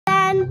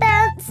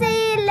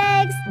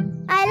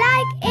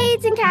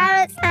and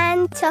carrots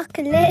and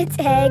chocolate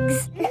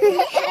eggs.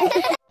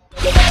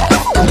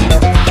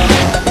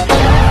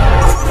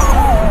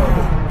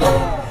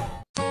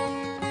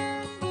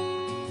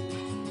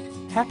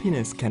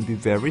 Happiness can be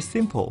very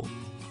simple.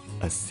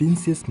 A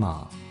sincere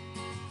smile.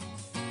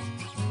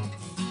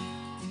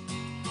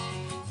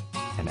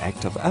 An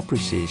act of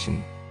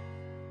appreciation.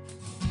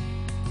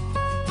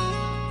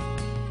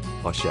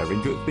 Or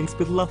sharing good things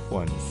with loved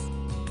ones.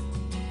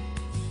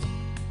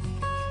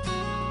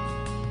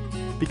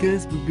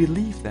 Because we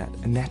believe that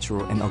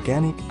natural and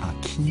organic are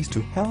keys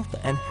to health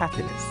and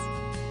happiness.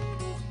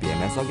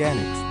 BMS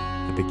Organics,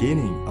 the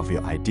beginning of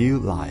your ideal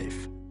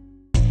life.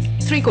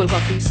 3 cold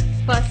coffees.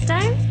 First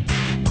time?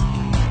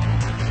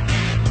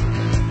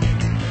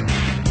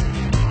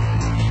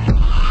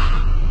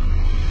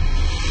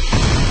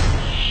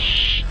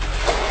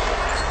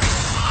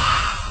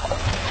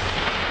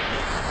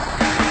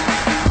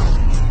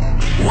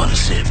 One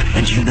sip,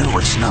 and you know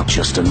it's not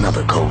just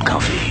another cold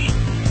coffee.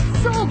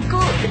 So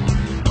good!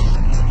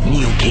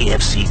 New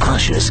KFC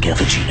Crusher's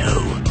Cappuccino.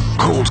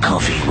 Cold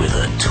coffee with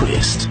a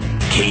twist.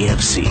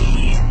 KFC.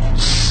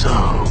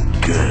 So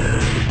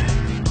good.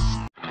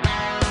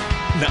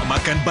 Nak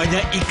makan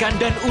banyak ikan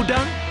dan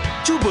udang?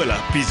 Cubalah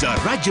pizza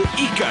Raja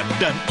Ikan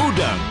dan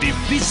Udang di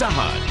Pizza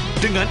Hut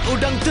dengan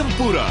udang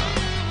tempura,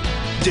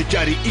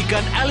 jejari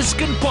ikan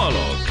Alaskan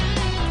pollock,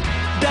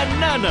 dan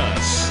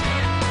nanas.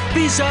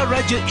 Pizza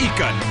Raja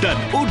Ikan dan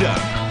Udang.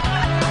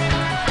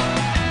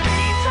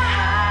 Pizza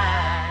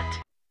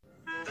Hut.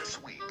 This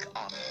week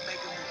on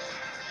Mega Movie.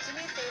 Do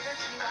me a favor,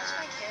 can you watch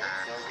my kids?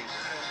 They'll be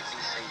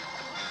safe.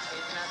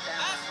 It's not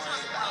them I'm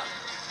worried about.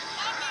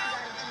 I got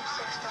a deep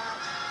six spot.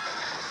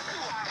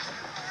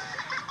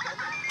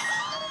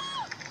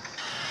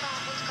 Mom,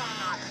 what's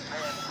going on?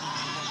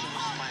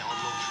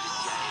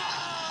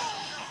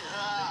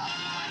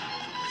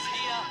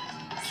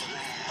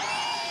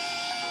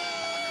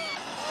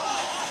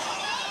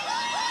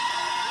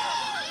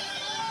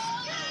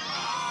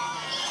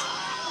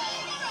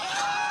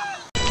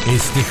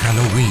 Este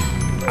Halloween,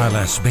 a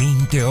las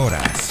 20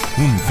 horas,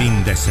 un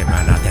fin de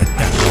semana de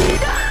terror.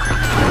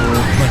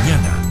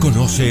 Mañana,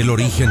 conoce el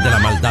origen de la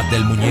maldad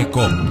del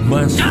muñeco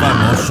más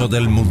famoso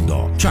del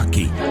mundo,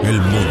 Chucky, el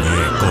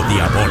muñeco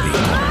diabólico.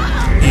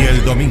 Y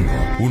el domingo,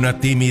 una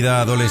tímida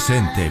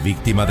adolescente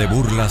víctima de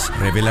burlas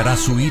revelará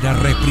su ira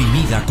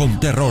reprimida con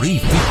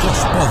terroríficos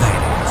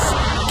poderes.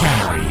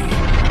 Carrie,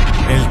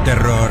 el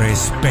terror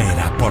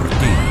espera por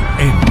ti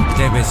en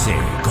TVC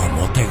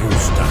como te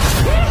gusta.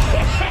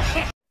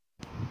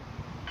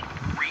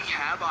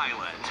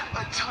 Island,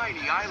 a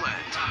tiny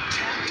island.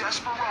 10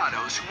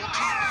 desperados who will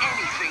do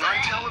anything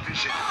on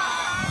television.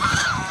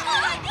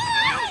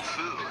 No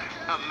food,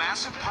 a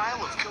massive pile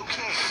of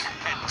cocaine,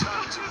 and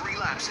tons of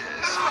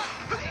relapses.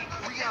 But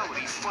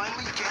reality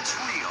finally gets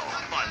real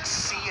on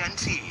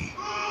CNT.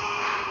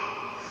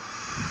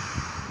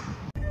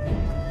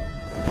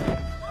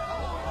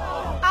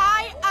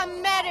 I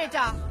am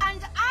Merida, and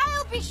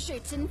I'll be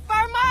shooting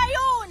for my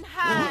own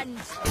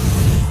hand.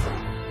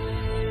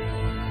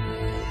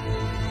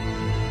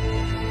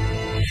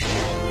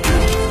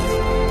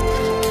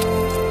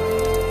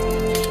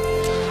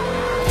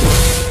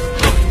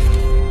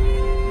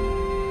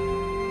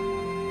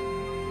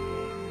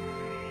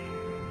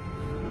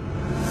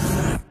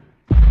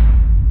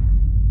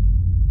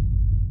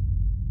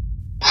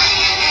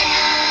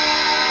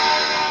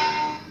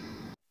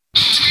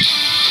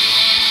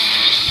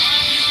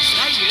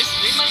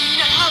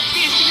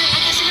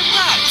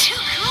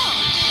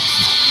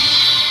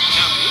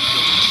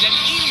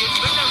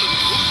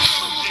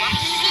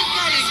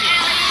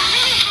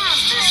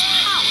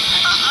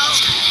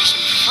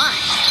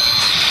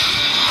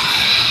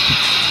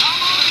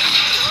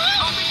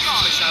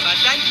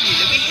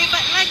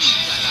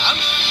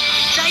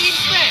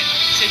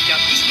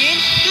 Setiap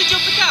Isnin, 7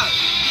 petang.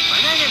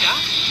 Bananana,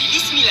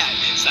 pilih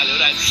 9.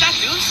 Saluran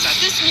 119.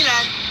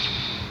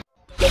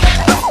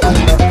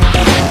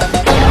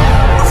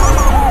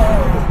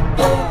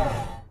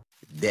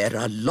 There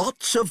are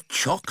lots of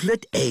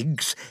chocolate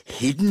eggs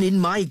hidden in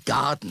my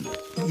garden.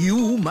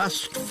 You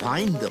must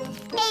find them.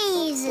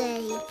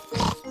 Easy.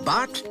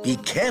 But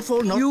be careful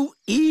not you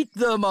eat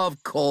them,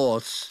 of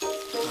course.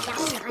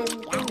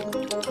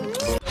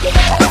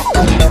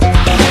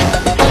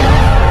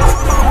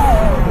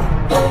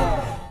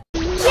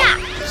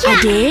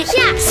 Adik,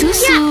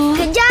 susu.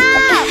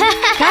 Kejap.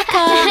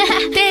 Kakak,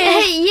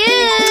 teh.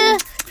 Ya.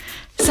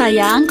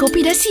 Sayang,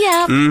 kopi dah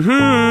siap.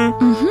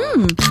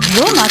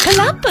 Roma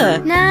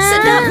kelapa.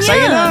 Sedapnya.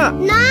 Saya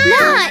nak.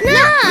 Nak.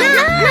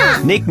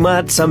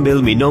 Nikmat sambil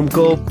minum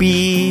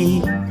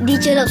kopi.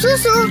 Dicelup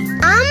susu.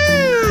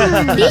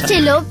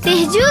 Dicelup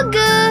teh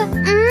juga.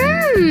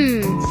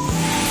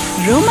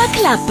 Roma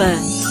kelapa.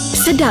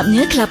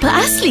 Sedapnya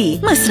kelapa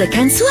asli.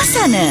 Mesrakan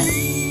suasana.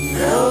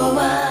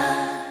 Roma.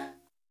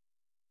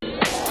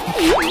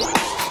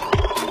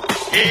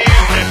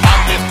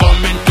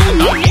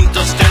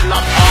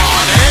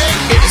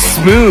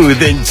 Smooth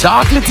and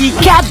chocolatey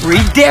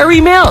Cadbury Dairy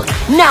Milk.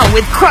 Now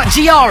with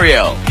crunchy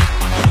Oreo.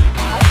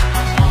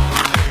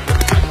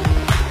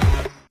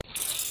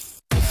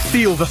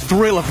 Feel the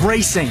thrill of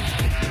racing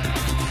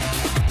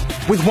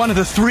with one of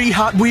the 3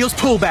 Hot Wheels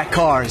pullback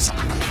cars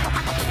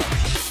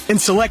and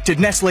selected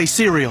Nestle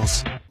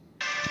cereals.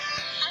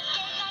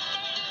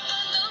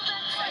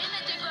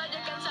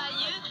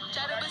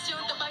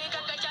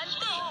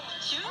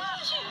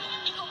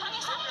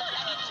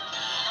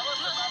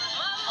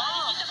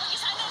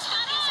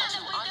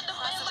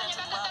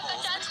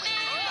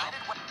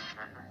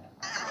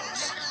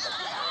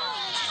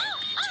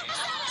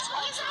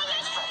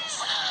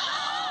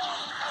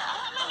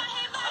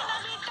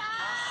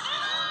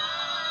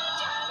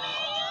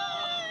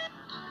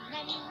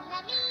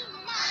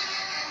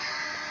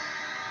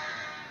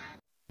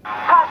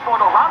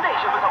 Mono Round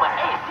Asia bersama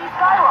AC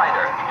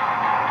Skyrider.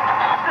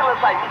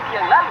 Selesai misi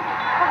yang lalu,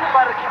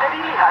 pengembara kita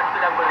dilihat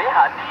sedang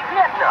berehat di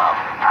Vietnam.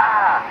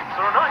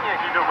 Seronoknya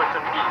hidup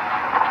macam ni.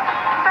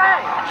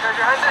 Bang,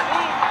 Treasure Hunter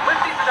ni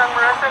mesti sedang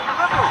merancang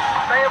sesuatu.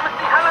 Saya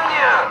mesti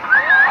halangnya.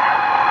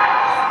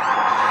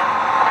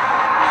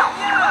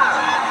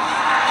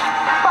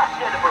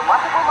 Pasti ada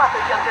permata-permata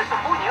yang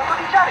tersembunyi untuk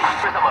dicari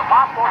bersama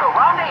Fast Mono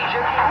Round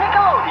Asia di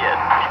Nickelodeon.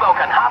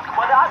 Dibawakan khas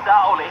kepada anda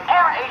oleh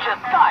Air Asia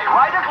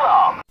Skyrider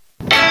Club.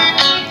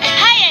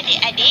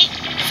 Adik-adik,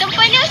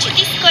 sempena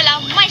cuti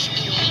sekolah Mac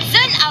ini,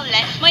 Zone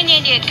Outlet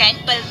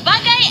menyediakan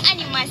pelbagai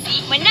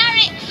animasi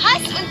menarik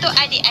khas untuk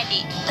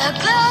adik-adik.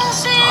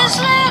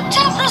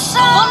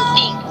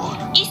 Voting,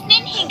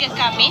 Isnin hingga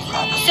Khamis,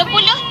 10.30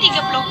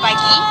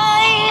 pagi.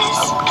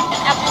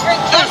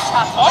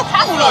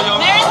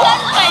 Marathon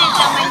pada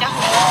zaman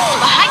dahulu,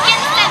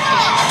 bahagian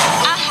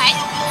 1, Ahad,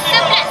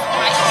 11 Mac,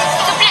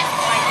 11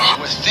 pagi.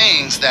 With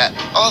things that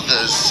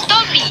others...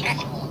 Story,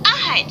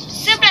 Ahad,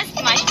 11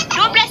 Mac,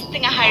 12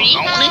 tengah hari.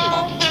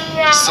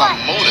 Some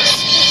modus.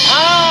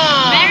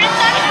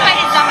 Marathon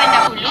pada zaman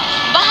dahulu,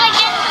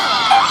 bahagian 2,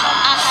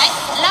 Ahad,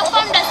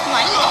 18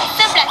 Mac,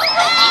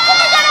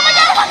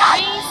 11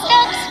 pagi. 3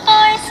 steps,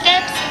 4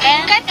 steps,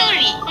 and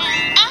Katuri,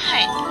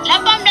 Ahad,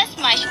 18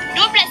 Mac,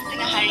 12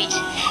 tengah hari.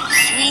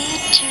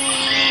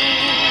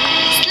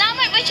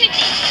 Selamat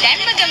bercuti dan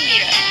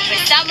bergembira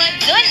bersama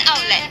Zone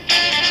Outlet.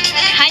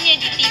 Hanya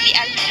di TV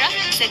Al-Hijrah,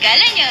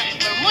 segalanya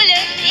bermula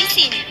di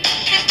sini.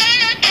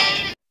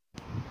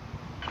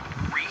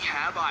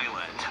 Rehab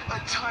Island, a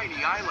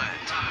tiny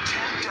island.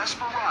 10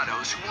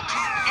 desperados who will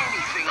do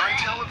anything on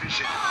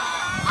television.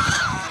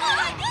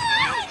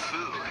 No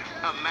food,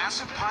 a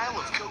massive pile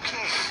of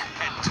cocaine,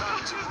 and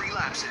tons of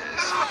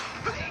relapses.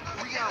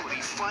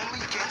 Reality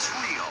finally gets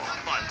real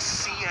on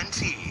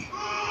CNT.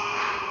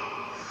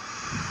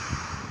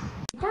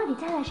 到底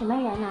嫁了什么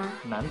人啊？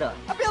男的。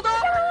不要动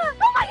！Oh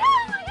my god！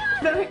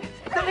 等你，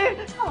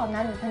臭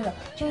男女朋友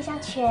就会向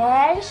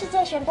全世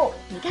界宣布，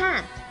你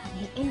看，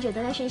连 Angel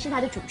都在宣示他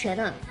的主权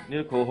了。你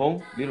的口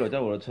红遗留在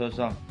我的车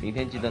上，明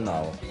天记得拿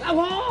哦。老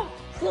婆，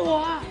是我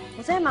啊，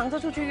我在忙着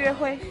出去约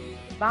会，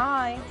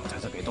拜。我在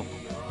这别动。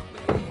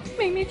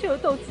明明就有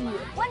斗鸡。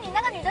问你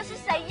那个女的是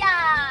谁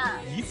呀？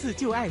一次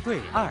就爱对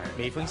2，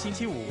每逢星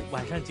期五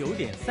晚上9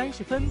点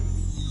30分。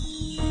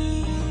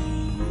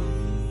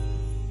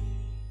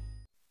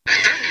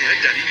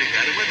 dari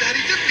negara matahari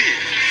terbit.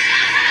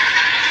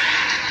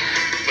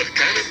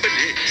 Perkara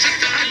pelik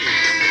serta anu.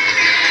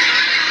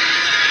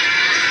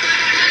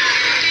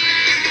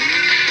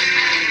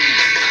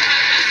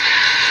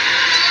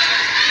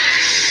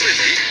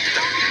 Pelik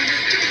tapi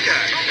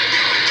menakjubkan.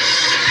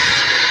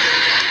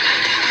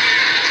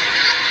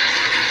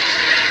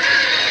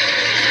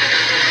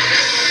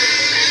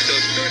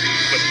 Tonton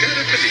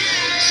Perkara Pelik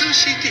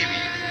Sushi TV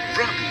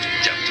Rabu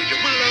jam 7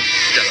 malam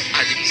dalam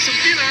Adik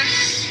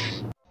 9.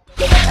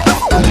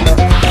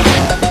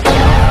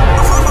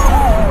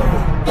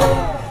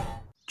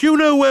 Do you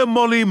know where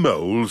Molly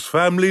Mole's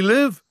family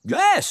live?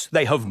 Yes,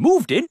 they have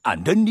moved in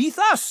underneath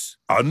us.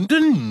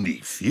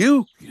 Underneath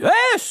you?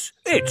 Yes,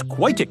 it's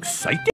quite exciting.